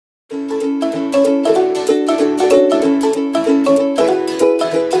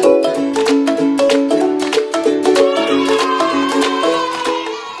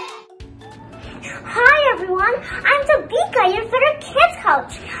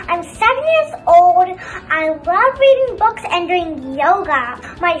years old. I love reading books and doing yoga.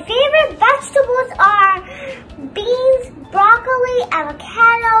 My favorite vegetables are beans, broccoli,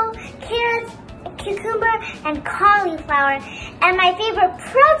 avocado, carrots, cucumber, and cauliflower. And my favorite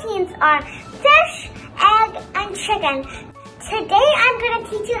proteins are fish, egg, and chicken. Today I'm going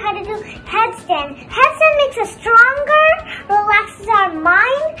to teach you how to do headstand. Headstand makes us stronger, relaxes our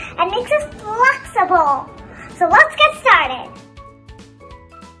mind, and makes us flexible. So let's get started.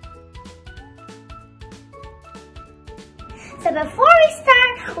 So before we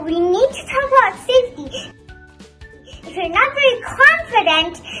start, we need to talk about safety. If you're not very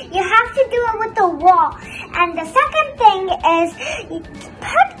confident, you have to do it with the wall. And the second thing is you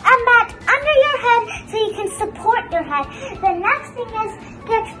put a mat under your head so you can support your head. The next thing is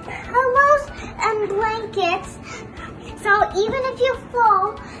get pillows and blankets so even if you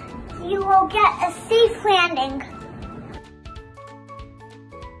fall, you will get a safe landing.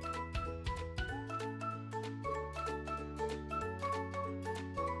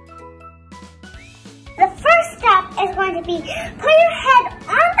 The first step is going to be put your head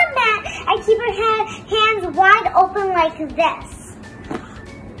on the mat and keep your hands wide open like this.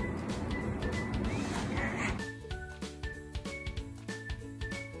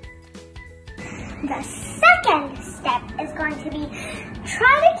 The second step is going to be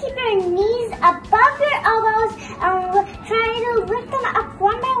try to keep your knees above your elbows and try to lift them up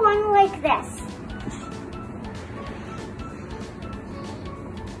one by one like this.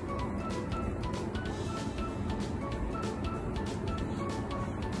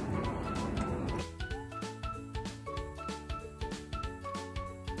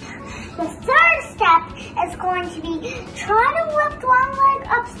 The third step is going to be try to lift one leg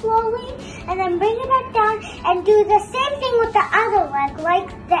up slowly and then bring it back down and do the same thing with the other leg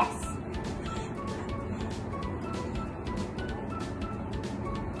like this.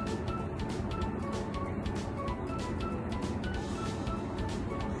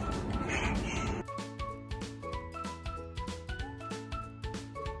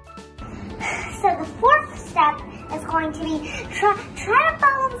 So the fourth step is going to be try to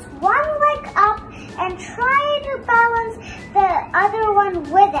balance one leg up and try to balance the other one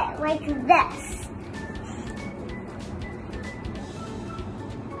with it, like this.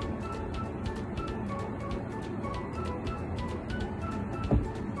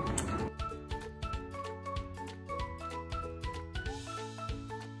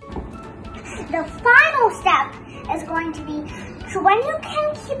 The final step is going to be when you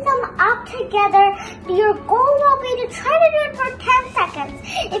can keep them up together, your goal will be to try to do it for 10 seconds.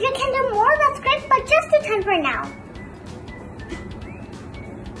 If you can do more, that's great, but just do 10 for now.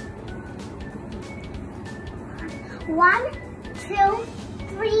 1, 2,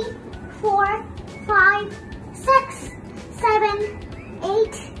 3, 4, 5, 6, 7,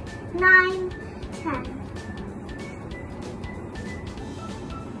 8, 9, 10.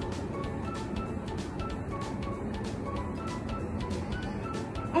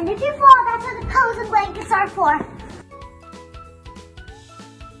 And if you fall, that's what the pillows and blankets are for.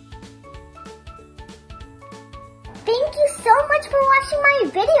 Thank you so much for watching my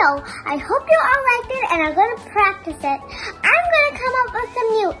video. I hope you all liked it and are going to practice it. I'm going to come up with some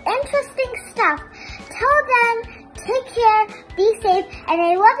new interesting stuff. Till then, take care, be safe, and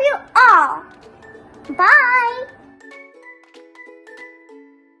I love you all. Bye.